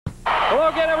Hello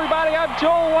again, everybody. I'm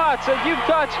Joel Watts, and you've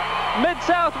touched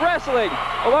Mid-South Wrestling.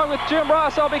 Along with Jim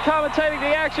Ross, I'll be commentating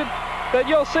the action that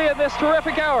you'll see in this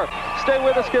terrific hour. Stay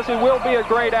with us because it will be a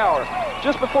great hour.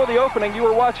 Just before the opening, you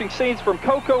were watching scenes from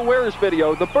Coco Ware's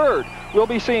video, The Bird. We'll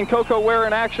be seeing Coco Ware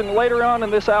in action later on in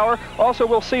this hour. Also,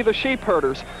 we'll see the Sheep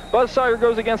Herders. Buzz Sawyer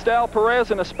goes against Al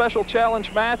Perez in a special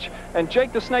challenge match, and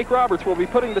Jake the Snake Roberts will be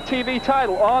putting the TV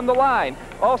title on the line.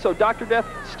 Also, Dr. Death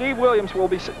Steve Williams will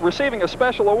be receiving a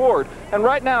special award. And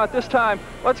right now, at this time,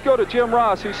 let's go to Jim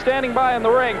Ross, who's standing by in the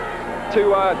ring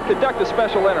to conduct a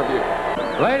special interview.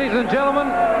 Ladies and gentlemen,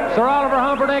 Sir Oliver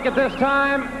Humperdink at this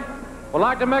time would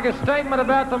like to make a statement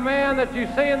about the man that you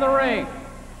see in the ring.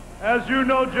 As you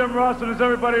know, Jim Ross, and as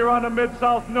everybody around the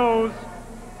Mid-South knows,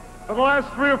 for the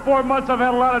last 3 or 4 months I've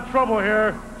had a lot of trouble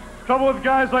here. Trouble with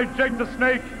guys like Jake the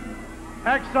Snake,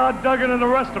 Hacksaw Duggan, and the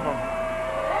rest of them.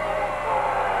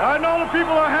 I know the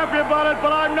people are happy about it,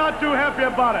 but I'm not too happy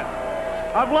about it.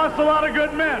 I've lost a lot of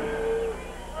good men.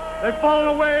 They've fallen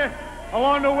away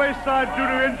along the wayside due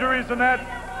to injuries and that.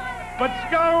 But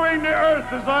scouring the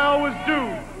earth, as I always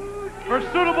do, for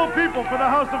suitable people for the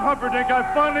House of Humperdink,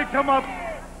 I've finally come up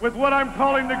with what I'm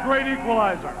calling the Great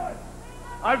Equalizer.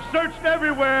 I've searched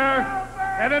everywhere,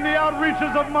 and in the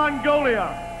outreaches of Mongolia,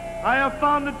 I have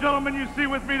found the gentleman you see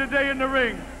with me today in the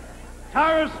ring,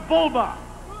 Taras Bulba,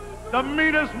 the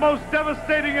meanest, most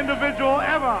devastating individual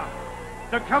ever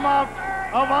to come out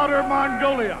of outer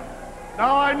Mongolia.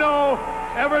 Now I know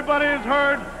everybody has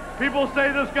heard people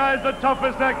say this guy's the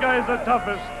toughest, that guy's the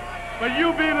toughest. But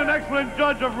you being an excellent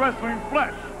judge of wrestling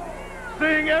flesh,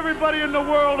 seeing everybody in the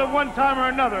world at one time or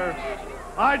another,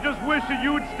 I just wish that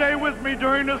you would stay with me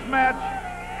during this match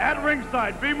at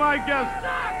ringside. Be my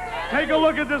guest. Take a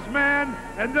look at this man,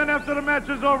 and then after the match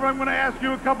is over, I'm going to ask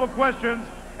you a couple questions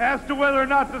as to whether or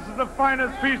not this is the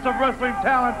finest piece of wrestling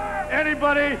talent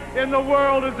anybody in the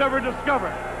world has ever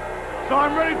discovered. So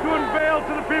I'm ready to unveil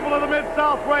to the people of the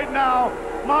Mid-South right now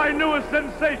my newest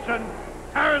sensation,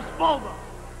 Taras Bulba.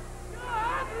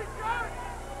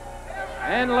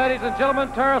 And ladies and gentlemen,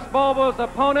 Taras Bulba's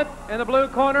opponent in the blue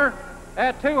corner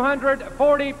at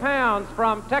 240 pounds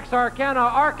from Texarkana,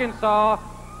 Arkansas,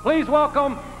 please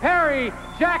welcome Perry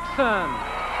Jackson.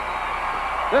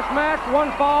 This match,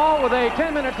 one fall with a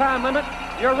 10-minute time limit.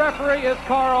 Your referee is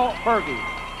Carl Fergie.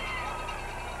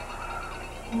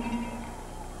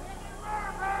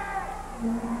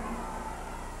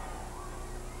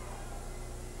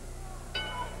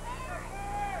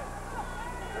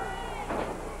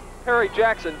 Perry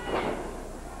Jackson.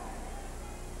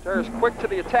 Taras quick to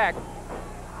the attack.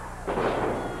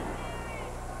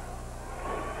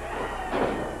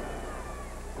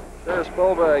 Taras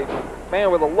Bulba, a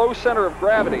man with a low center of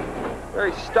gravity.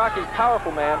 Very stocky,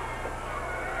 powerful man.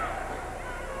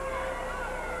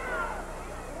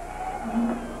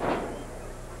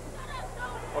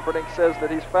 Humperdink says that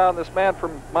he's found this man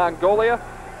from Mongolia.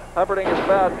 Humperdink has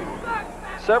found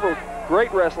several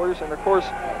great wrestlers, and of course,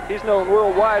 he's known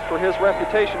worldwide for his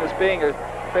reputation as being a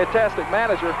fantastic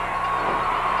manager.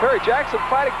 Perry Jackson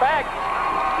fighting back,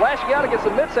 lashing out against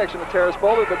the midsection of Taras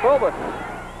Bulba, but Bulba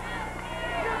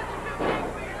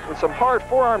with some hard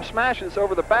forearm smashes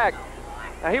over the back.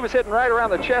 Now he was hitting right around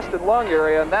the chest and lung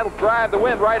area, and that'll drive the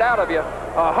wind right out of you.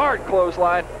 A hard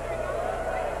clothesline.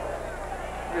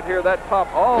 You could hear that pop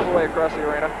all the way across the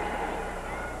arena.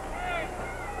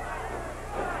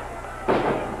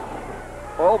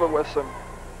 Bulba with some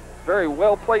very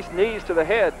well-placed knees to the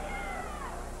head.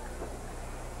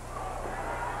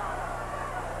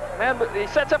 Man, but he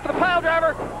sets up for the pile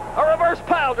driver. A reverse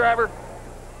pile driver.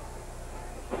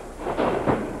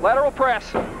 Lateral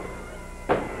press.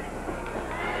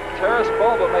 Taras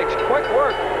Bulba makes quick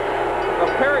work of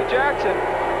Perry Jackson.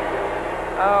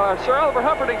 Sir Oliver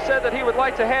Humperdink said that he would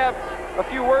like to have a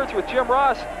few words with Jim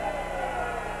Ross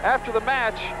after the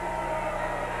match.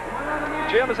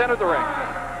 Jim has entered the ring.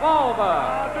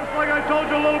 Bulba. Just like I told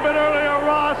you a little bit earlier,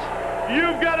 Ross,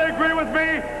 you've got to agree with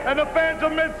me, and the fans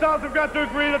of Mid-South have got to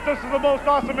agree that this is the most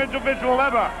awesome individual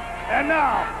ever. And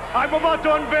now, I'm about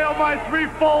to unveil my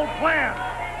threefold plan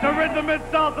to rid the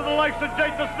Mid-South of the likes of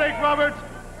Jake the Snake Roberts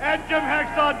and Jim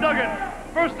Hacksaw Duggan.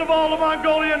 First of all, the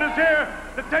Mongolian is here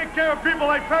to take care of people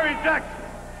like Perry Jackson.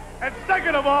 And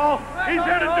second of all, he's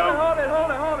here to do...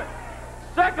 Hold it.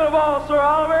 Second of all, Sir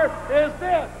Oliver, is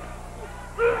this.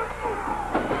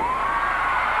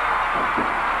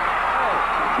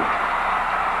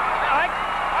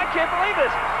 I can't believe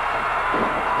this.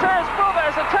 Taras Bulba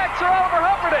has attacked Sir Oliver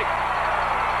Humperdink.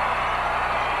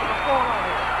 What's going on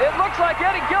here? It looks like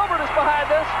Eddie Gilbert is behind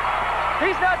this.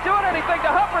 He's not doing anything to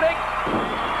Humperdink.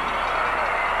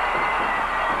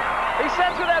 He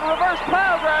sets with that reverse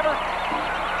pile driver.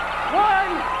 1,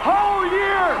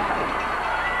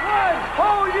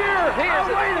 whole year I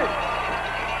waited.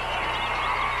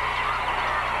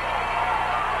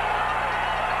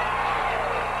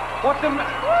 What's the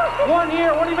 1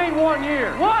 year? What do you mean 1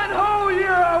 year? 1 whole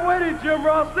year I waited, Jim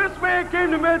Ross. This man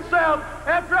came to Mid-South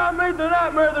after I made the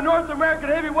nightmare the North American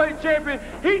heavyweight champion.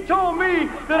 He told me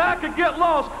that I could get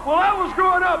lost. Well, I was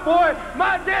growing up, boy.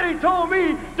 My daddy told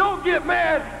me, don't get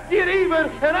mad, get even,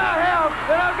 and I have,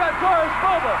 and I've got Torres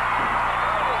Boba.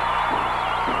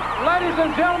 Ladies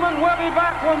and gentlemen, we'll be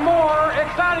back with more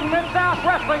exciting Mid-South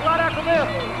wrestling right after this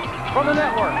from the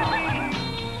network.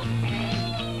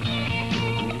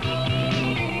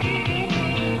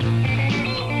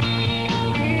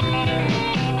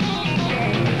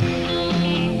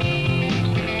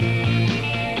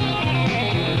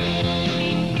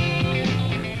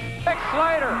 6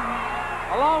 later,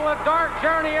 along with Dark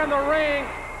Journey in the ring,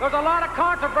 there's a lot of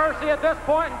controversy at this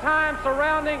point in time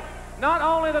surrounding not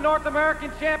only the North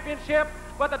American Championship,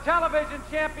 but the Television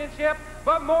Championship,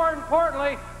 but more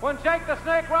importantly, when Jake the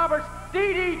Snake Roberts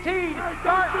DDT'd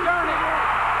Dark Journey.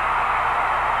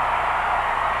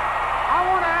 I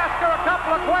want to ask her a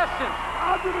couple of questions.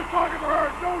 I'll do the talking to her.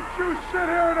 Don't you sit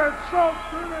here and insult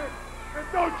me. And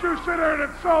don't you sit here and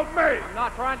insult me. I'm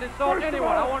not trying to insult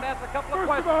anyone. I want to ask a couple of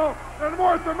questions. First of all, the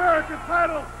North American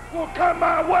title will come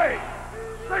my way.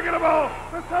 Second of all,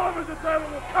 the television title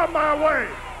will come my way.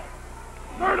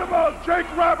 Third of all, Jake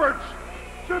Roberts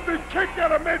should be kicked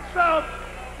out of Mid-South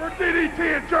for DDT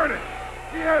and Journey.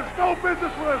 He has no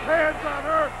business with his hands on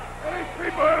her, and these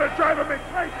people that are driving me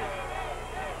crazy.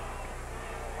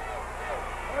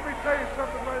 Let me tell you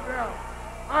something right now.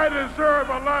 I deserve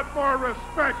a lot more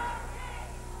respect,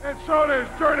 and so does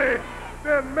Journey,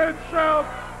 than Mid-South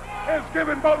has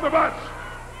given both of us.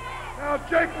 Now,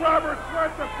 Jake Roberts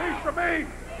wants a piece of me.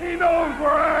 He knows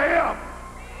where I am.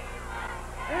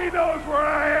 He knows where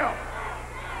I am.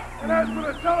 And as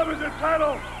for the television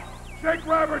title, Jake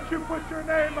Roberts, you put your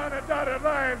name on a dotted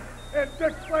line, and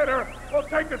Dick Slater will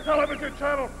take the television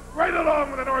title right along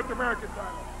with the North American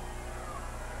title.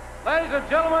 Ladies and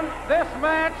gentlemen, this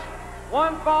match,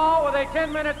 one fall with a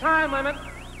 10-minute time limit,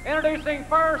 introducing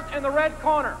first in the red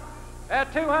corner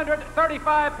at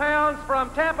 235 pounds from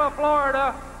Tampa,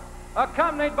 Florida,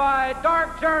 accompanied by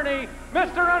Dark Journey,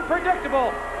 Mr.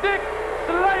 Unpredictable, Dick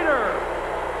Slater.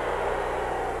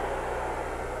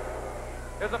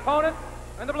 His opponent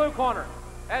in the blue corner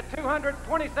at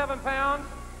 227 pounds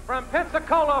from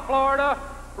Pensacola, Florida,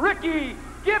 Ricky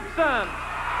Gibson.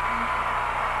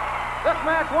 This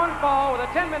match one fall with a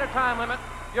 10-minute time limit.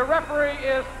 Your referee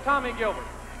is Tommy Gilbert.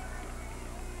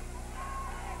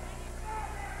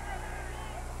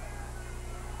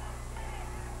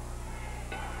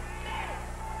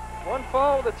 One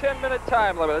fall with a 10-minute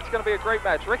time limit. It's going to be a great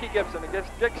match. Ricky Gibson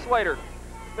against Dick Slater.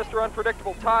 Mr.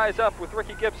 Unpredictable ties up with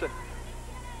Ricky Gibson.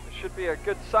 It should be a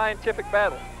good scientific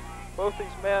battle. Both these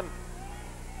men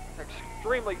are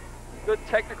extremely good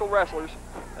technical wrestlers,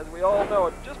 as we all know.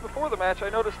 And just before the match, I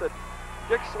noticed that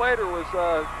Dick Slater was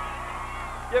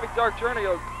giving Dark Journey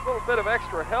a little bit of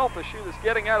extra help as she was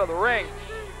getting out of the ring.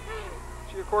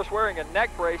 She, of course, wearing a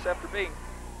neck brace after being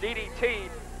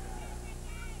DDT'd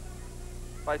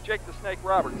by Jake the Snake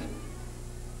Roberts.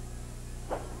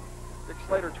 Dick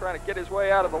Slater trying to get his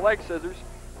way out of the leg scissors.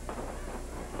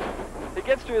 He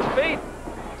gets to his feet.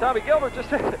 Tommy Gilbert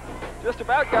just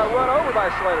about got run over by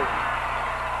Slater.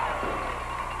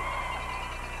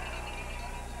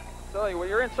 I'm telling you, when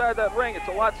you're inside that ring, it's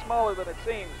a lot smaller than it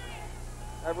seems.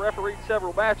 I've refereed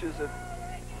several matches, and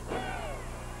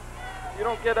if you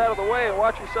don't get out of the way and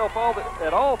watch yourself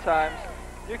at all times,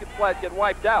 you can flat get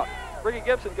wiped out. Ricky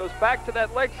Gibson goes back to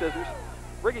that leg scissors.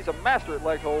 Ricky's a master at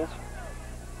leg holds.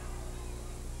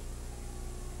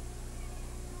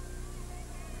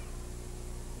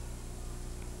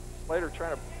 Slater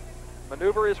trying to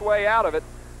maneuver his way out of it.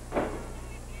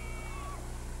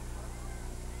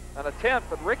 An attempt,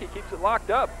 but Ricky keeps it locked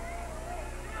up.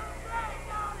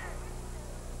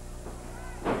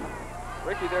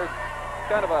 Ricky there,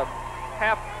 kind of a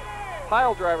half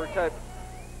pile driver type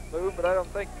move, but I don't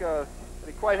think that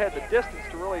he quite had the distance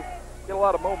to really get a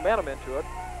lot of momentum into it.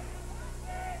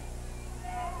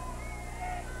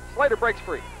 Slater breaks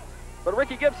free, but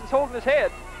Ricky Gibson's holding his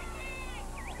head.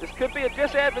 This could be a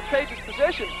disadvantageous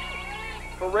position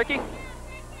for Ricky.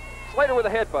 Slater with a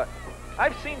headbutt.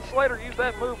 I've seen Slater use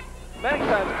that move many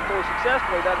times before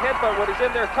successfully, that headbutt when he's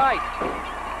in there tight.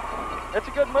 That's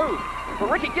a good move.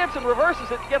 But Ricky Gibson reverses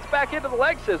it and gets back into the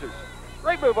leg scissors.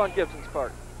 Great move on Gibson's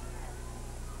part.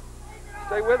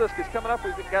 Stay with us, because coming up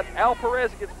we've got Al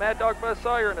Perez against Mad Dog Buzz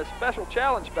Sawyer in a special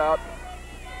challenge bout.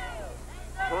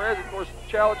 Perez, of course,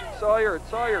 challenging Sawyer, and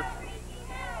Sawyer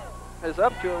is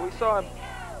up to it. We saw him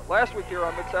last week here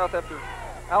on Mid-South after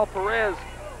Al Perez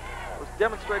was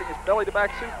demonstrating his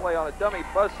belly-to-back suplex on a dummy.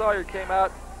 Buzz Sawyer came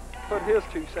out, put his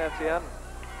 2 cents in.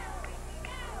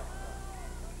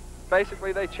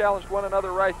 Basically, they challenged one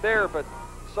another right there, but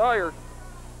Sawyer,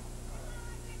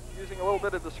 using a little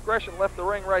bit of discretion, left the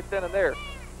ring right then and there.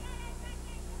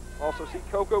 Also see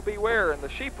Coco Beware and the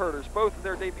Sheepherders, both of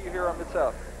their debut here on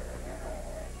Mid-South.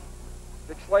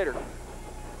 Dick Slater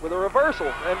with a reversal,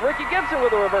 and Ricky Gibson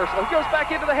with a reversal. He goes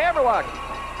back into the hammerlock.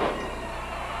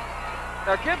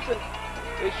 Now Gibson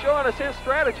is showing us his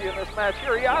strategy in this match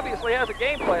here. He obviously has a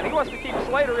game plan. He wants to keep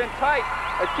Slater in tight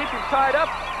and keep him tied up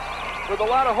with a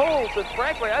lot of holds, and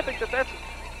frankly, I think that that's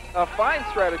a fine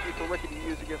strategy for Ricky to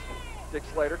use against Dick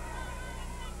Slater.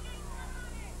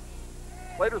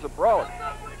 Slater's a brawler.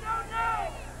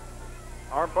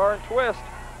 Armbar and twist.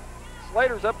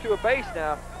 Slater's up to a base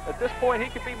now. At this point, he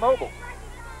could be mobile.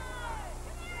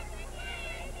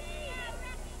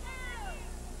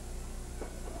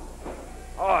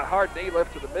 Oh, a hard knee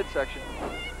lift to the midsection.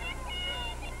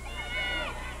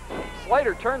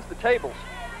 Slater turns the tables.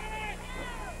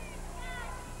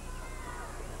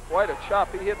 Quite a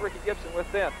chop he hit Ricky Gibson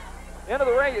with then. End of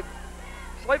the ring,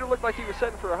 Slater looked like he was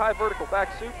setting for a high vertical back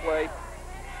suplex.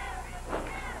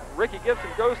 Ricky Gibson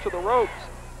goes to the ropes.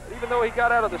 But even though he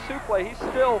got out of the suplex, he's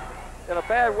still in a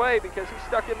bad way because he's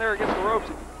stuck in there against the ropes.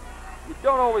 And you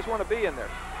don't always want to be in there.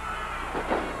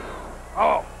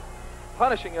 Oh,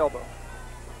 punishing elbow.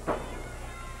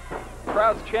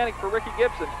 Crowd's chanting for Ricky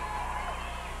Gibson.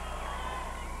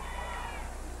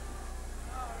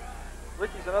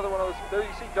 Ricky's another one of those. There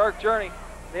you see Dark Journey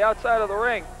on the outside of the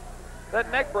ring. That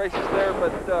neck brace is there,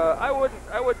 but I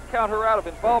wouldn't count her out of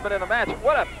involvement in a match.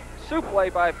 What a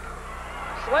suplex by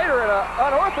Slater and an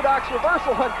unorthodox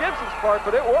reversal on Gibson's part,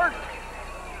 but it worked.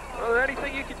 Was there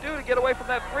anything you could do to get away from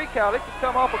that 3 count? It could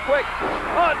come off a quick.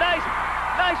 Oh,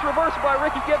 nice reversal by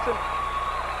Ricky Gibson.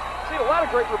 Seen a lot of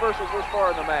great reversals this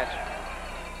far in the match.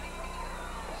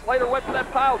 Slater went for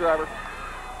that pile driver.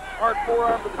 Hard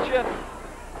forearm to the chin.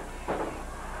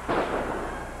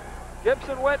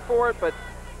 Gibson went for it, but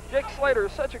Dick Slater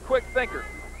is such a quick thinker.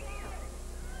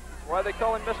 That's why they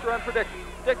call him Mr.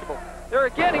 Unpredictable. There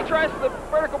again, he tries for the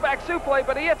vertical back suplex,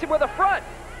 but he hits him with a front.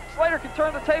 Slater can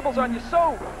turn the tables on you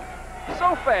so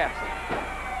fast.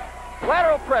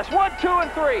 Lateral press, 1, 2,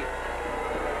 and 3.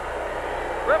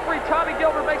 Referee Tommy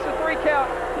Gilbert makes a 3 count.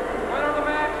 Winner of the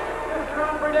match,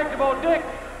 Mr. Unpredictable, Dick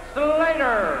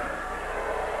Slater.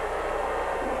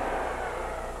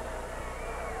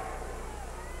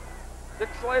 Dick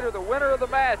Slater, the winner of the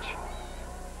match.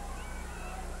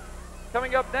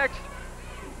 Coming up next,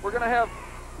 we're going to have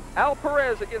Al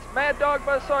Perez against Mad Dog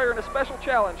Buzz Sawyer in a special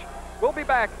challenge. We'll be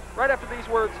back right after these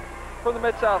words from the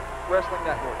Mid-South Wrestling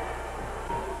Network.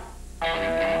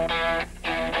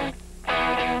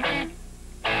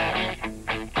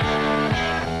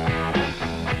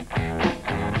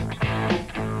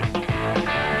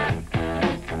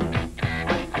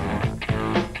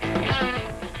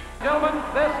 Gentlemen,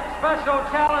 this special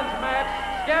challenge match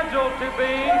scheduled to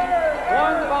be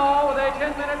 1 fall with a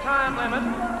 10-minute time limit.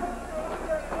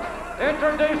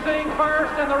 Introducing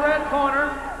first in the red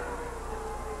corner,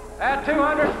 at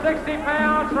 260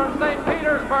 pounds from St.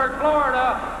 Petersburg,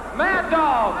 Florida, Mad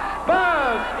Dog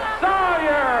Buzz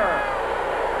Sawyer.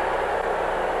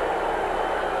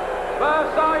 Buzz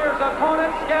Sawyer's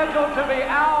opponent scheduled to be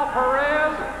Al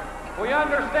Perez. We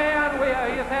understand he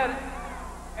has had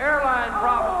airline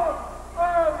problems.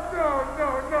 Oh, no.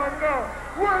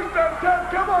 Where's that time?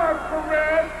 Come on,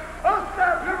 Perez. I'll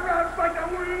slap him around like I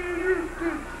want you to.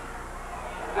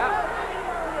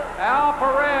 Al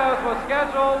Perez was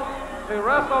scheduled to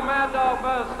wrestle Mad Dog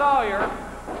Buzz Sawyer.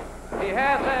 He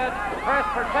has had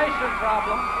transportation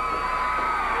problems.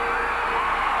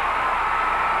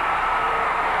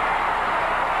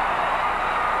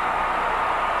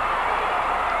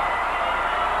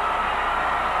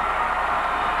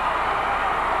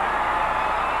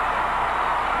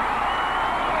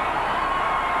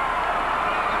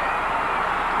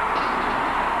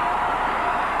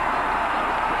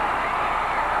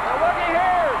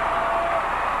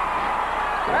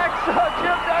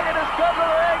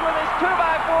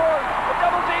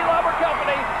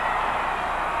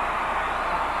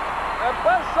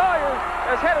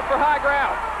 Headed for high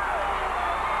ground.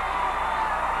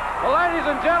 Well, ladies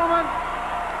and gentlemen,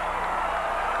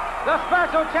 the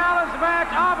special challenge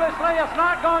match obviously is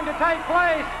not going to take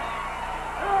place.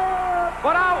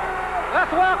 But let's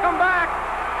welcome back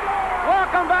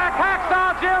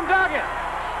Hacksaw Jim Duggan.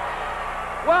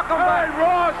 Welcome back. Hey,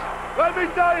 Ross, let me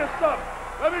tell you something.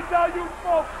 Let me tell you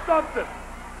folks something.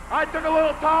 I took a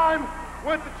little time,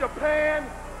 went to Japan,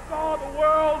 saw the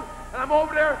world, and I'm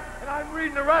over there, and I'm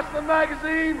reading the wrestling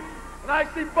magazine, and I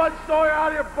see Bud Sawyer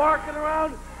out here barking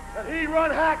around, and he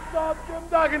run Hacksaw Jim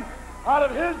Duggan out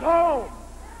of his home,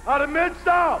 out of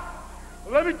Mid-South.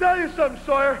 Well, let me tell you something,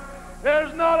 Sawyer.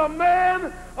 There's not a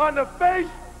man on the face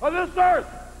of this earth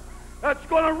that's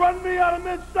going to run me out of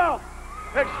Mid-South,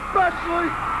 especially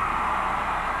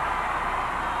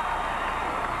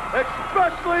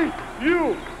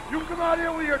you. You come out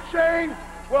here with your chain.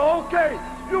 Well, okay,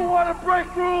 you want to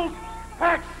break rules?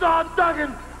 Hacksaw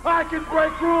Duggan, I can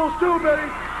break rules too, baby.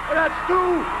 And that's 2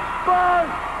 by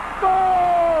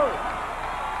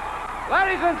 4.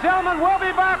 Ladies and gentlemen, we'll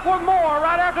be back with more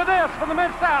right after this from the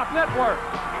Mid-South Network.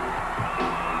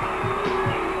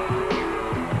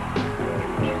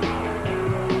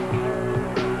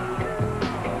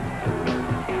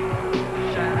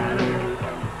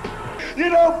 You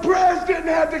know, Prez didn't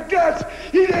have the guts.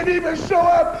 He didn't even show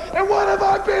up. And what have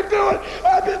I been doing?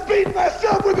 I've been beating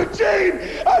myself with a chain.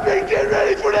 I've been getting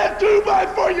ready for that 2 by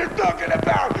 4 you're talking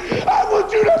about. I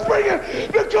want you to bring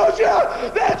it because,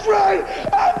 yeah, that's right.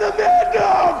 I'm the mad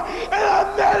dog. And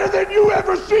I'm madder than you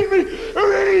ever seen me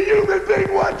or any human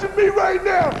being watching me right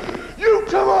now. You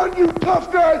come on, you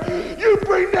tough guy. You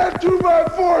bring that 2 by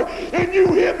 4 and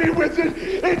you hit me with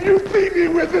it and you beat me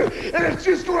with it. And it's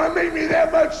just going to make me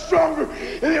that much stronger.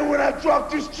 And then when I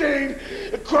drop this chain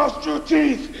across your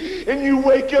teeth and you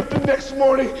wake up the next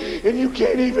morning and you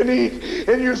can't even eat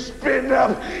and you're spitting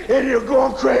up and you're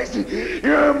going crazy.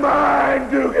 You're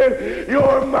mine, Dugan.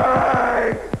 You're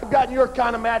mine. I've gotten your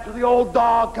kind of match with the old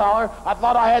dog collar. I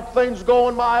thought I had things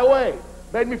going my way.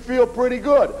 Made me feel pretty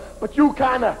good. But you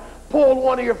kind of pulled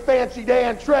one of your fancy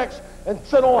Dan tricks and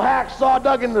sent old Hacksaw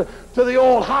Duggan to the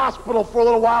old hospital for a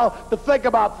little while to think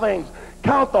about things.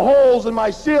 Count the holes in my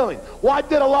ceiling. Well, I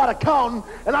did a lot of counting,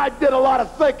 and I did a lot of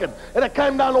thinking, and it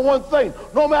came down to one thing.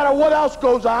 No matter what else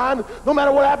goes on, no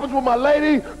matter what happens with my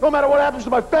lady, no matter what happens to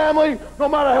my family, no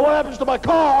matter what happens to my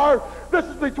car, this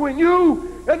is between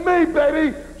you and me,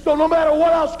 baby. So no matter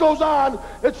what else goes on,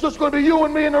 it's just going to be you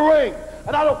and me in the ring.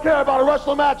 And I don't care about a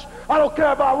wrestling match. I don't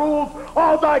care about rules.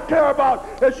 All I care about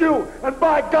is you. And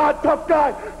by God, tough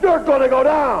guy, you're going to go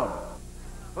down.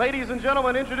 Ladies and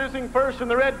gentlemen, introducing first in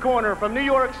the red corner from New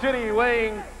York City,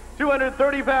 weighing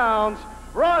 230 pounds,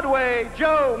 Broadway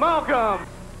Joe Malcolm.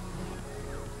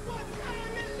 What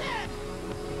time is that?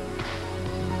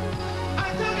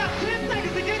 I still got 10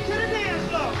 seconds to get to the dance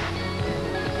floor.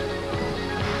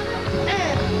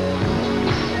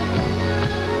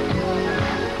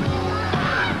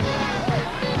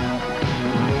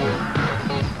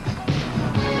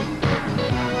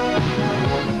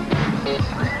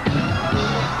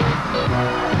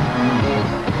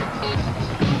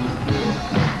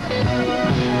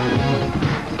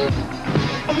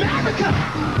 America!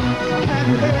 Have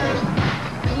you heard?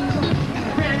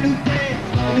 A brand new dance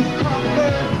is called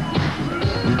Bird.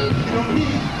 You don't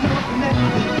need no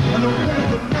connections or no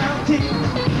personality.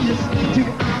 You just need to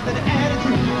out that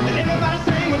attitude. And everybody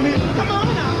sing with me. Come on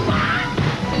now.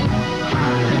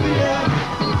 Hallelujah.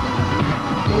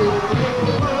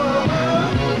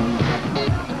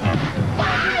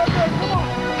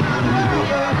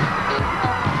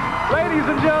 Ladies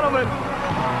and gentlemen,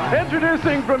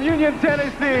 introducing from Union,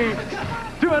 Tennessee,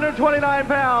 229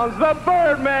 pounds, the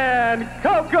Birdman,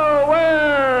 Coco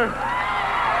Ware.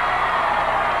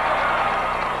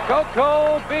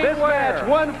 Coco This Beware. match,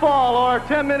 1 fall or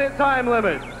 10-minute time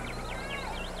limit.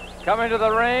 Coming to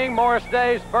the ring, Morris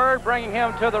Day's Bird bringing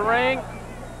him to the ring.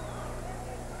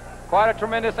 Quite a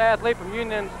tremendous athlete from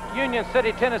Union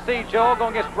City, Tennessee, Joe,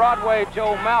 going against Broadway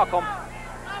Joe Malcolm.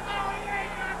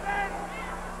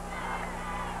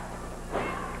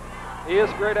 He is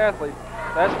a great athlete,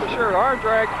 that's for sure. Arm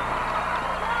drag.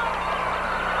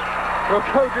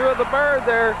 Coco doing the bird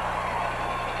there.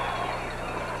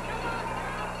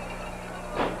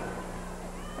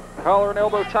 Collar and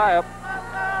elbow tie-up.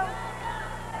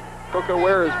 Coco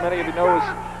Ware, as many of you know, is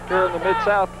here in the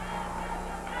Mid-South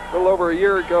a little over a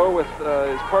year ago with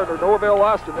his partner Norvell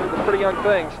Austin. They were pretty young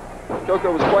things.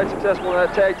 Coco was quite successful in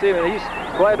that tag team, and he's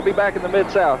glad to be back in the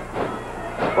Mid-South.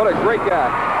 What a great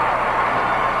guy.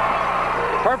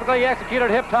 Perfectly executed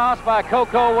hip toss by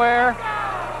Coco Ware.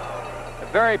 A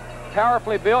very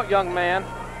powerfully built young man.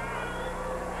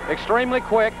 Extremely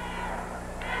quick.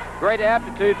 Great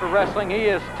aptitude for wrestling. He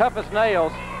is tough as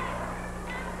nails.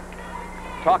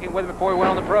 Talking with him before we went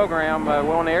on the program,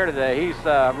 we're on the air today. He's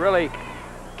really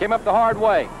came up the hard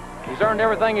way. He's earned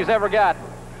everything he's ever got.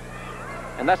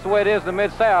 And that's the way it is in the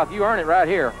Mid-South. You earn it right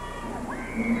here.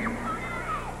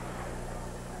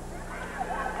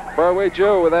 Broadway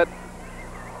Joe with that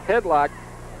headlock.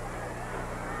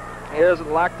 He has it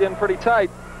locked in pretty tight.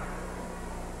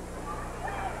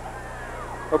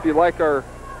 Hope you like our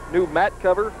new mat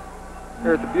cover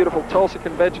here at the beautiful Tulsa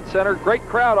Convention Center. Great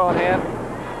crowd on hand.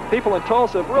 People in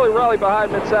Tulsa have really rallied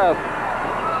behind Mid-South.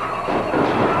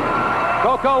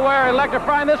 Coco Ware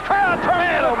electrifying this crowd.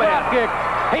 Tornado drop kick.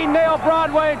 He nailed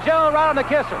Broadway Joe right on the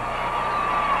kisser.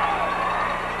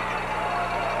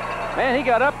 Man, he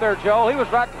got up there, Joel. He was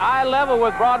right eye level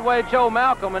with Broadway Joe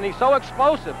Malcolm, and he's so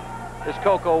explosive, this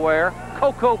Coco Ware.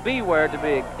 Coco B. Ware, to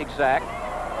be exact.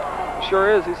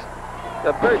 Sure is. He's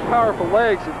got very powerful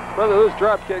legs, and whether those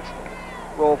drop kicks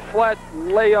will flat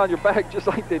lay on your back just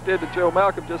like they did to Joe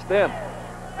Malcolm just then.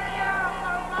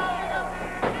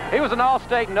 He was an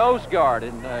all-state nose guard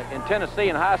in Tennessee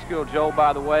in high school, Joe,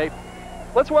 by the way.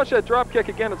 Let's watch that drop kick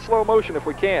again in slow motion if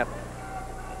we can.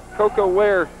 Coco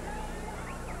Ware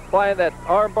applying that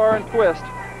arm bar and twist.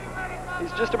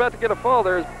 He's just about to get a fall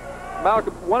there as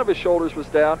Malcolm, one of his shoulders was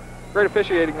down. Great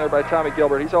officiating there by Tommy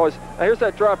Gilbert. He's always, now here's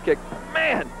that drop kick.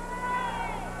 Man,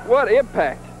 what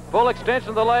impact. Full extension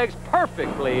of the legs,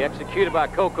 perfectly executed by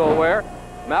Coco Ware.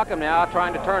 Malcolm now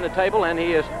trying to turn the table, and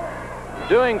he is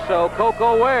doing so.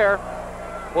 Coco Ware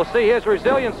will see his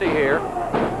resiliency here.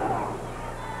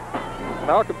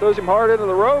 Malcolm throws him hard into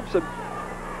the ropes, and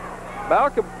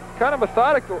Malcolm kind of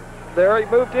methodical there. He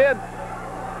moved in.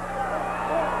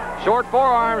 Short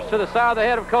forearms to the side of the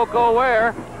head of Coco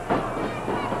Ware.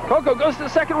 Coco goes to the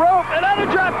second rope. Another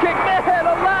drop kick. Man,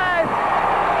 alive.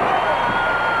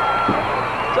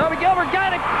 Tommy Gilbert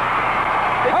got it.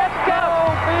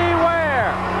 Coco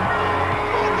Beware.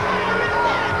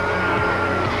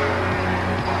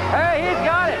 Hey, he's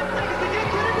got it.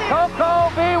 Coco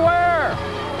Beware.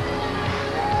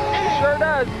 He sure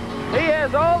does. He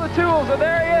has all the tools, and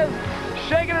there he is,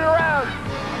 shaking it around.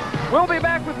 We'll be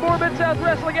back with more Mid-South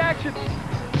Wrestling action.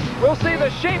 We'll see the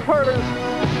Sheep Herders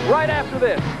right after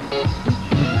this.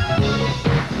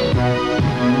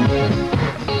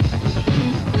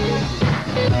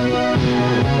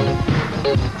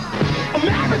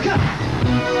 America!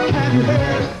 Have you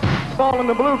heard? Ball in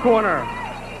the blue corner.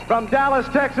 From Dallas,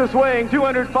 Texas, weighing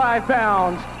 205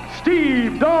 pounds,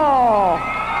 Steve Dahl.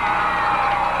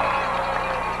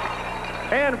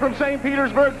 And from St.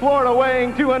 Petersburg, Florida,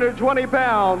 weighing 220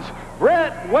 pounds,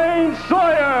 Brett Wayne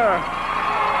Sawyer.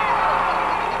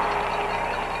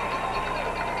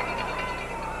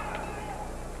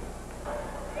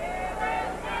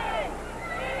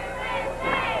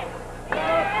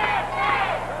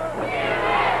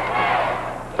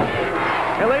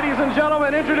 And ladies and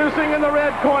gentlemen, introducing in the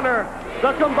red corner,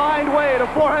 the combined weight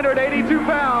of 482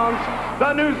 pounds,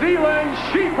 the New Zealand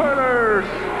Sheep Herders.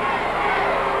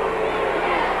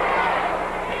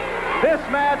 This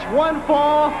match, one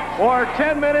fall or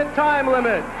 10-minute time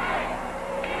limit.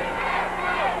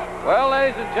 Well,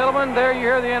 ladies and gentlemen, there you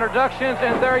hear the introductions,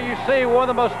 and there you see one of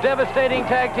the most devastating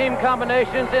tag team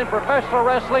combinations in professional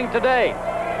wrestling today.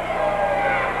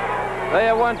 They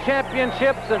have won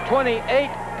championships in 28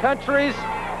 countries.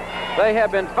 They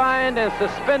have been fined and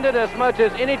suspended as much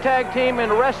as any tag team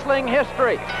in wrestling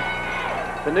history.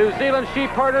 The New Zealand Sheep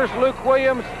Herders, Luke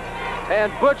Williams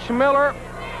and Butch Miller.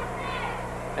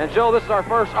 And Joe, this is our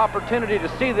first opportunity to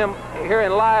see them here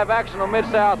in live action on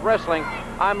Mid-South Wrestling.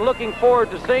 I'm looking forward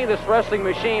to seeing this wrestling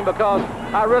machine because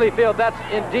I really feel that's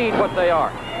indeed what they are.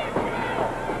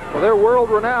 Well, they're world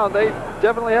renowned. They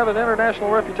definitely have an international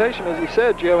reputation, as you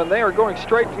said, Jim, and they are going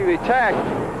straight to the attack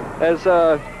as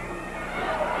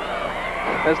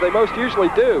they most usually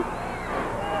do.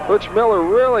 Butch Miller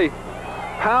really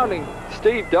pounding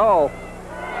Steve Dahl.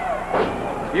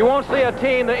 You won't see a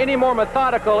team any more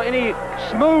methodical, any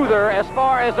smoother as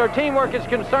far as their teamwork is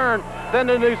concerned than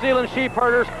the New Zealand Sheep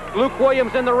Herders. Luke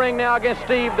Williams in the ring now against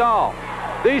Steve Dahl.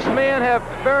 These men have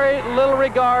very little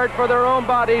regard for their own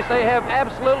bodies. They have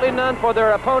absolutely none for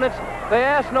their opponents. They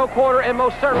ask no quarter and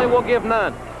most certainly will give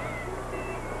none.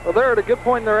 Well, they're at a good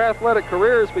point in their athletic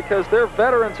careers because they're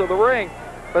veterans of the ring,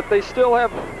 but they still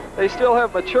have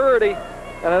maturity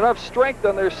and enough strength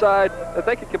on their side that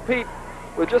they can compete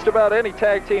with just about any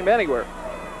tag team anywhere.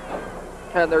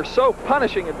 And they're so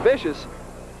punishing and vicious.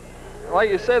 Like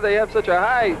you said, they have such a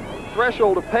high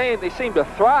threshold of pain, they seem to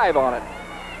thrive on it.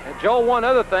 And Joe, one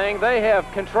other thing, they have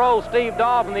controlled Steve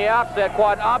Dahl from the outset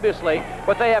quite obviously,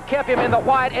 but they have kept him in the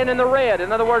white and in the red.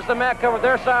 In other words, the mat covered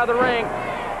their side of the ring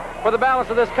for the balance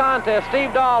of this contest.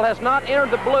 Steve Dahl has not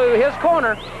entered the blue, his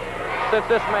corner, since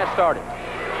this match started.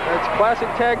 It's classic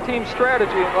tag team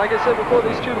strategy. And like I said before,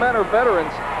 these two men are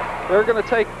veterans. They're going to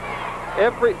take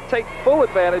full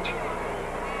advantage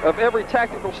of every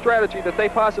tactical strategy that they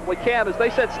possibly can as they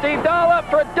set Steve Dahl up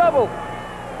for a double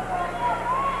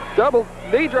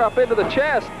knee drop into the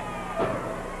chest.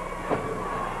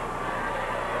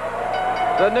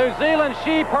 The New Zealand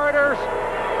Sheep Herders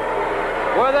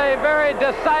with a very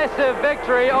decisive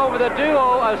victory over the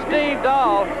duo of Steve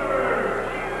Dahl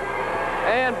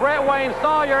and Brett Wayne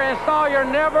Sawyer, and Sawyer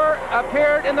never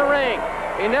appeared in the ring.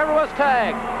 He never was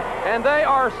tagged. And they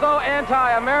are so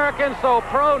anti-American, so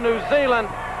pro-New Zealand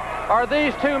are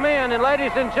these two men. And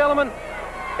ladies and gentlemen,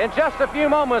 in just a few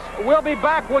moments, we'll be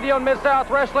back with you on Mid-South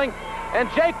Wrestling, and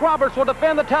Jake Roberts will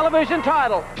defend the television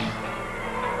title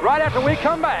right after we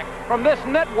come back from this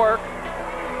network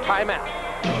timeout.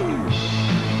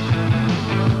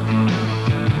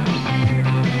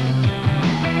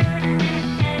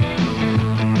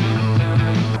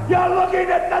 You're looking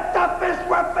at the toughest,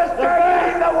 roughest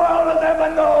tag team the world has ever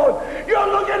known. You're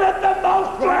looking at the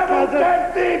most traveled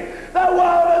tag team the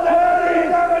world has ever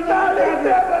seen.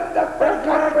 97 different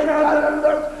countries,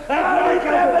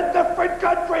 97 different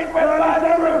countries went by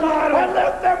through and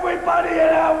left everybody in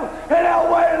our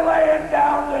way laying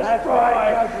down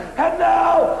destroyed. And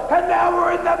now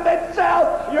we're in the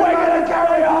Mid-South. We're going to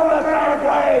carry on the same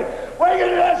way. We're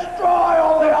going to destroy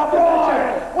all the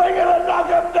opposition. We're going to knock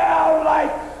them down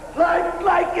like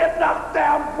you knocked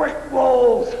down brick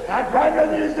walls. And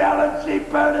the New Zealand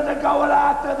Sheepbirders are going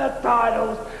after the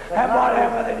titles. And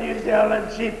whatever the New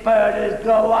Zealand Sheepbirders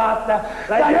go after,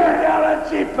 the New Zealand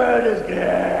Sheepbirders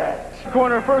get.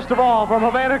 Corner, first of all, from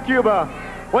Havana, Cuba,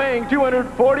 weighing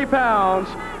 240 pounds,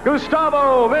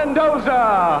 Gustavo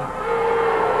Mendoza.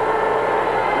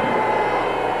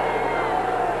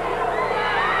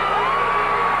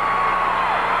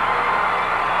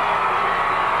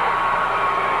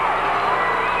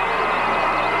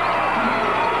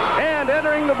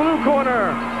 Entering the blue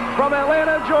corner from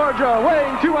Atlanta, Georgia,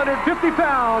 weighing 250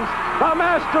 pounds, the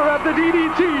master of the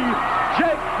DDT,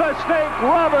 Jake the Snake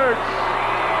Roberts.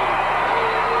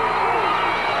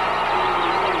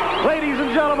 Ladies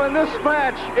and gentlemen, this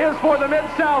match is for the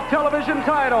Mid-South television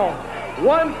title.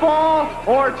 One fall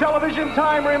or television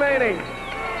time remaining.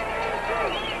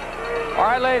 All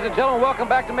right, ladies and gentlemen, welcome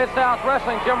back to Mid-South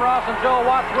Wrestling. Jim Ross and Joel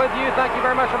Watts with you. Thank you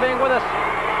very much for being with us.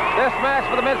 This match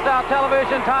for the Mid-South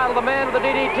television title, the man with the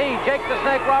DDT, Jake the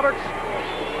Snake Roberts,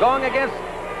 going against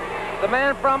the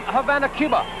man from Havana,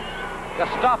 Cuba,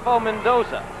 Gustavo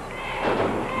Mendoza.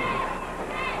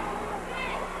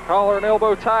 Collar and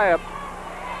elbow tie-up.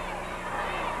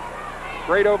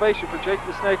 Great ovation for Jake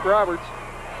the Snake Roberts.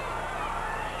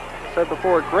 I said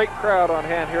before, a great crowd on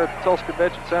hand here at the Tulsa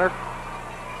Convention Center.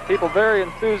 People very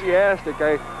enthusiastic.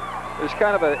 There's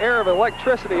kind of an air of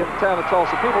electricity in the town of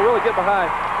Tulsa. People really get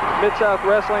behind Mid-South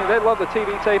Wrestling. They love the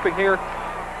TV taping here.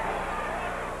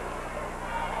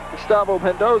 Gustavo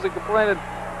Mendoza complaining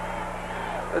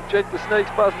of Jake the Snake's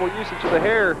possible usage of the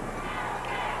hair.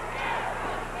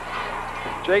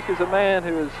 Jake is a man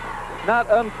who is not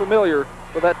unfamiliar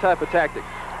with that type of tactic.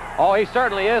 Oh, he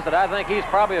certainly is. And I think he's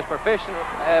probably as proficient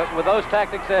with those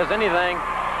tactics as anything,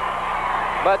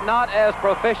 but not as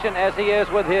proficient as he is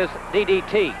with his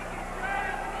DDT.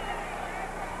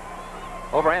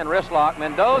 Overhand wrist lock.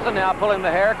 Mendoza now pulling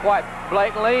the hair quite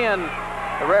blatantly, and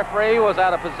the referee was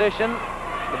out of position.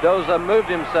 Mendoza moved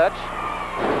him such.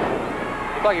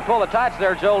 Looks like he pulled the tights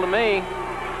there, Joel, to me.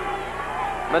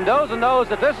 Mendoza knows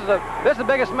that this is the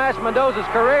biggest match of Mendoza's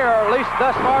career, or at least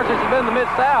thus far since he's been in the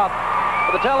Mid-South,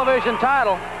 for the television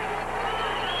title.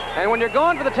 And when you're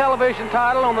going for the television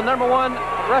title on the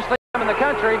 #1 wrestling in the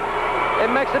country, it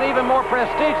makes it even more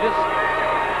prestigious.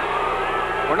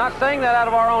 We're not saying that out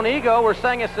of our own ego. We're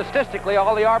saying it statistically.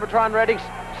 All the Arbitron ratings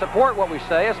support what we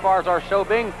say as far as our show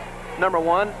being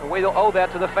 #1, and we owe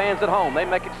that to the fans at home. They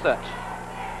make it such.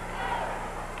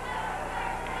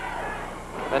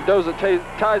 Mendoza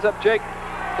ties up Jake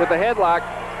with a headlock,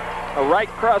 a right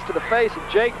cross to the face, and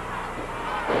Jake,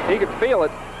 he can feel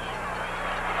it.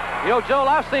 You know, Joel,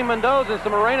 I've seen Mendoza in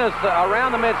some arenas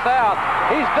around the Mid-South.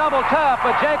 He's double tough,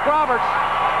 but Jake Roberts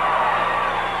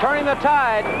turning the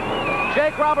tide.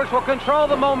 Jake Roberts will control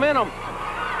the momentum.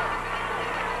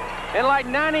 In like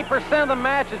 90% of the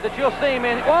matches that you'll see him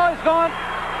in, well, he's going.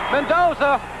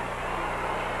 Mendoza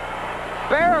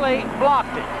barely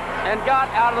blocked it and got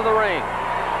out of the ring.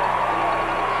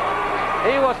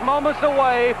 He was moments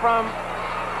away from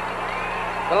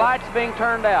the lights being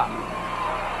turned out.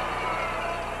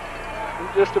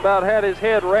 He just about had his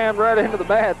head rammed right into the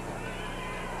mat.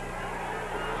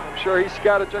 I'm sure he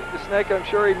scouted Jake the Snake. I'm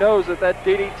sure he knows that that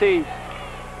DDT is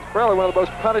probably one of the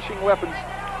most punishing weapons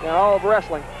in all of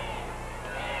wrestling.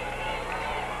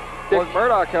 Dick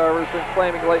Murdoch, however, has been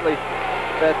claiming lately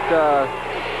that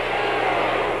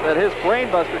that his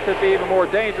brainbuster could be even more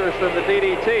dangerous than the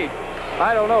DDT.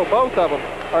 I don't know. Both of them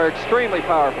are extremely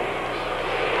powerful.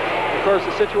 Of course,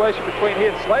 the situation between he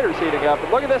and Slater's heating up. But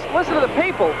look at this. Listen to the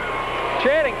people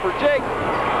chanting for Jake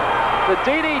to The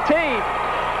DDT,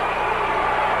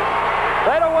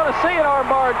 they don't want to see an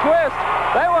armbar and twist.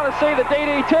 They want to see the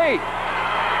DDT.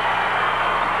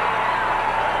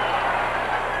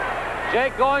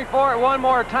 Jake going for it one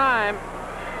more time.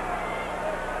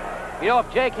 You know,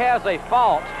 if Jake has a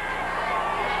fault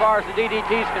as far as the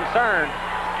DDT is concerned,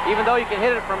 even though you can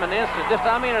hit it from an instant, just,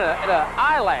 I mean, at an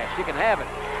eyelash, you can have it.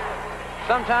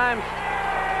 Sometimes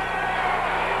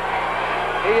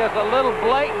he is a little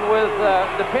blatant with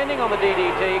depending on the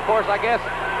DDT. Of course, I guess,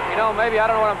 you know, maybe I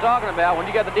don't know what I'm talking about. When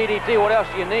you got the DDT, what else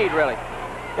do you need, really?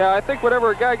 Yeah, I think whenever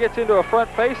a guy gets into a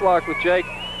front face lock with Jake,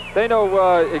 they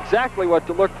know exactly what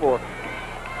to look for.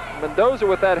 Mendoza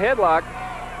with that headlock.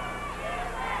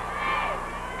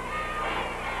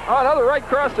 Oh, another right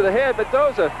cross to the head.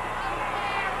 Mendoza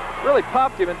really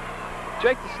popped him, and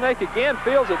Jake the Snake again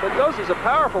feels it. Mendoza's a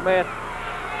powerful man.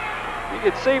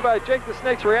 You can see by Jake the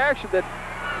Snake's reaction that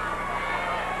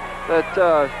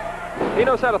he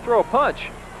knows how to throw a punch.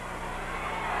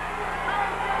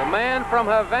 The man from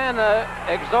Havana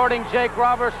exhorting Jake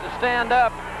Roberts to stand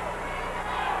up.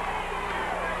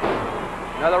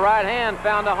 Another right hand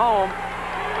found a home.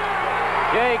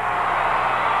 Jake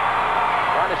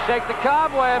trying to shake the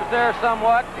cobwebs there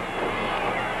somewhat.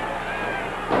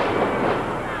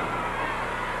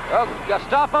 Oh,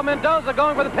 Gustavo Mendoza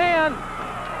going for the pin.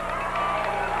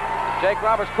 Jake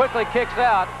Roberts quickly kicks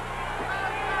out.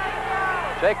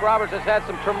 Jake Roberts has had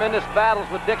some tremendous battles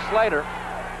with Dick Slater.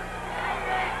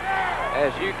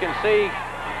 As you can see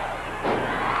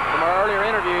from our earlier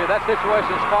interview, that situation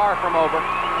is far from over.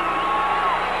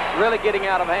 Really getting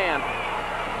out of hand.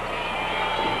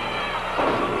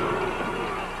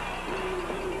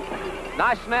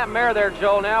 Nice snap mare there,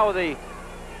 Joel, now with the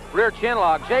rear chin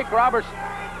lock. Jake Roberts,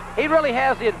 he really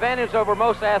has the advantage over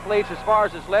most athletes as far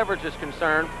as his leverage is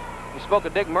concerned. We spoke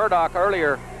of Dick Murdoch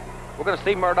earlier. We're going to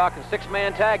see Murdoch in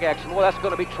six-man tag action. Well, that's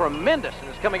going to be tremendous, and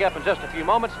it's coming up in just a few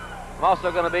moments. I'm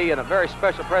also going to be in a very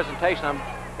special presentation I'm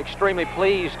extremely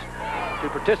pleased to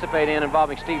participate in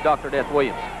involving Steve Dr. Death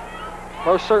Williams.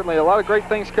 Most certainly, a lot of great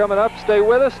things coming up. Stay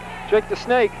with us. Jake the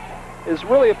Snake is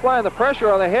really applying the pressure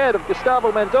on the head of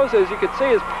Gustavo Mendoza. As you can see,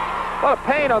 is a lot of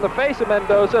pain on the face of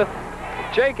Mendoza.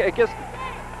 Jake, I guess,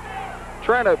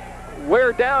 trying to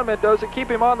wear down Mendoza, keep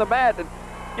him on the mat. And,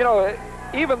 you know,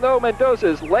 even though Mendoza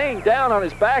is laying down on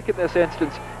his back in this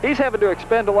instance, he's having to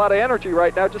expend a lot of energy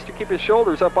right now just to keep his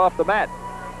shoulders up off the mat.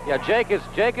 Yeah, Jake is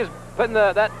putting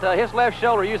his left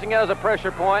shoulder, using it as a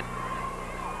pressure point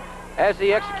as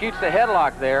he executes the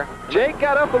headlock there. Jake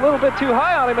got up a little bit too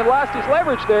high on him and lost his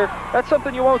leverage there. That's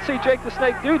something you won't see Jake the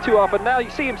Snake do too often. Now you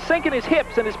see him sinking his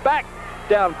hips and his back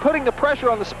down, putting the pressure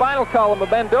on the spinal column of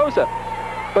Mendoza.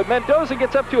 But Mendoza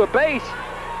gets up to a base,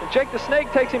 and Jake the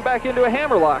Snake takes him back into a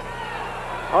hammerlock.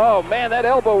 Oh, man, that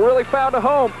elbow really found a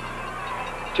home.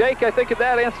 Jake, I think, in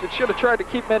that instant, should have tried to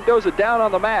keep Mendoza down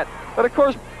on the mat. But, of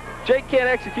course, Jake can't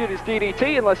execute his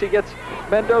DDT unless he gets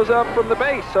Mendoza up from the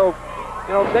base. So,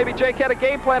 you know, maybe Jake had a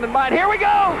game plan in mind. Here we go!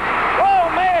 Oh,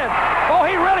 man! Oh,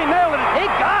 he really nailed it. He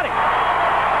got him.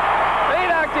 He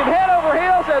knocked him head over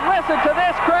heels, and listen to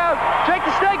this crowd. Jake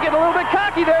the Snake getting a little bit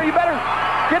cocky there. You better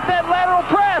get that lateral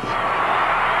press.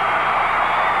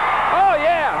 Oh,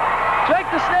 yeah. Jake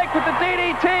the Snake with the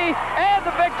DDT and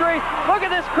the victory. Look at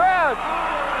this crowd.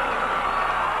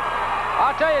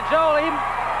 I'll tell you, Joel,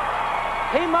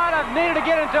 he might have needed to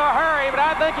get into a hurry, but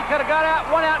I think he could have got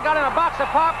in a box of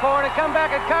popcorn and come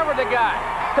back and covered the guy.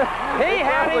 He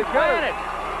had him planted.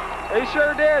 He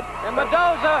sure did. And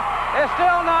Mendoza is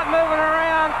still not moving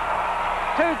around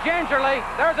too gingerly.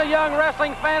 There's a young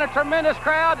wrestling fan, a tremendous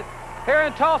crowd here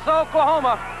in Tulsa,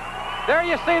 Oklahoma. There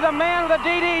you see the man with the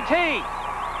DDT.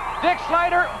 Dick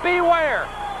Slater, beware.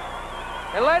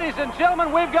 And ladies and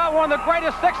gentlemen, we've got one of the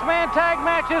greatest six-man tag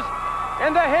matches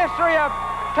in the history of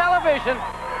television.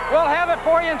 We'll have it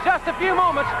for you in just a few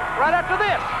moments, right after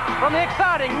this, from the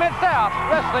exciting Mid-South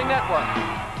Wrestling Network.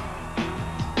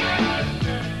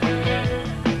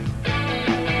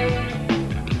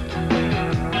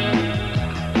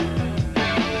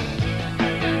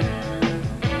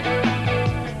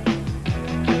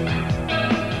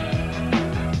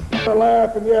 I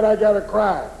laugh and yet I gotta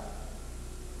cry.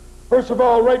 First of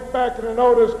all, right back in the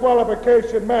no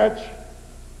disqualification match,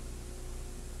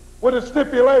 with a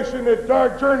stipulation that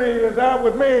Dark Journey is out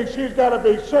with me, she's got to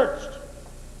be searched.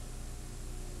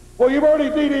 Well, you've already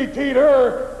DDT'd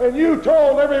her, and you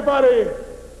told everybody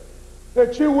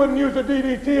that you wouldn't use a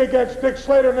DDT against Dick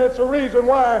Slater, and that's the reason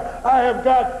why I have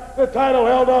got the title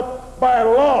held up by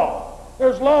law.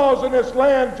 There's laws in this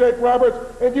land, Jake Roberts,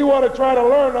 and you ought to try to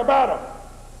learn about them.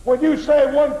 When you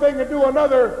say one thing and do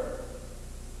another,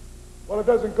 Well, it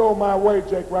doesn't go my way,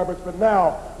 Jake Roberts, but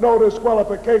now, no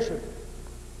disqualification.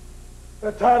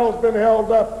 The title's been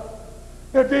held up.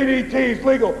 The DDT's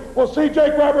legal. Well, see,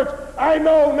 Jake Roberts, I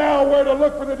know now where to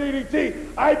look for the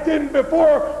DDT. I didn't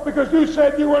before because you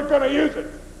said you weren't going to use it.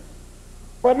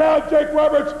 But now, Jake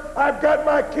Roberts, I've got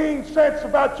my keen sense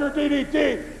about your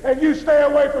DDT, and you stay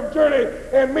away from Journey,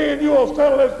 and me and you will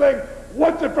settle this thing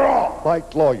once and for all.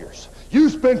 Like lawyers. You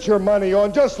spent your money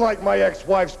on, just like my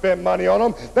ex-wife spent money on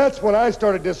them. That's when I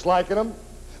started disliking them,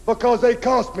 because they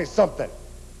cost me something.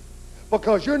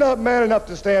 Because you're not man enough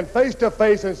to stand face to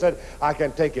face and said, I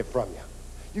can take it from you.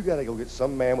 You gotta go get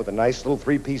some man with a nice little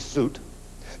three-piece suit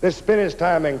that spent his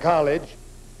time in college.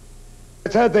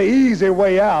 It's had the easy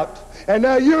way out, and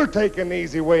now you're taking the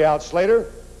easy way out, Slater.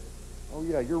 Oh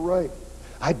yeah, you're right.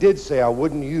 I did say I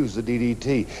wouldn't use the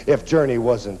DDT if Journey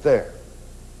wasn't there.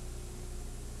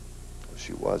 Well,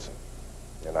 she wasn't,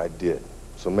 and I did.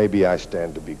 So maybe I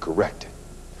stand to be corrected,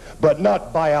 but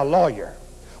not by a lawyer.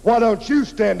 Why don't you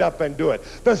stand up and do it?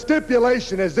 The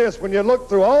stipulation is this. When you look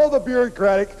through all the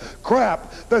bureaucratic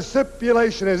crap, the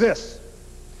stipulation is this.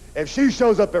 If she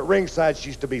shows up at ringside,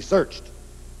 she's to be searched.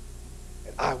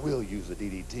 And I will use the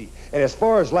DDT. And as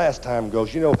far as last time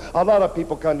goes, you know, a lot of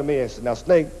people come to me and say, now,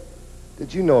 Snake,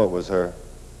 did you know it was her?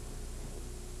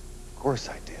 Of course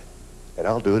I did. And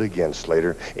I'll do it again,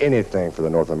 Slater. Anything for the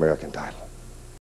North American title.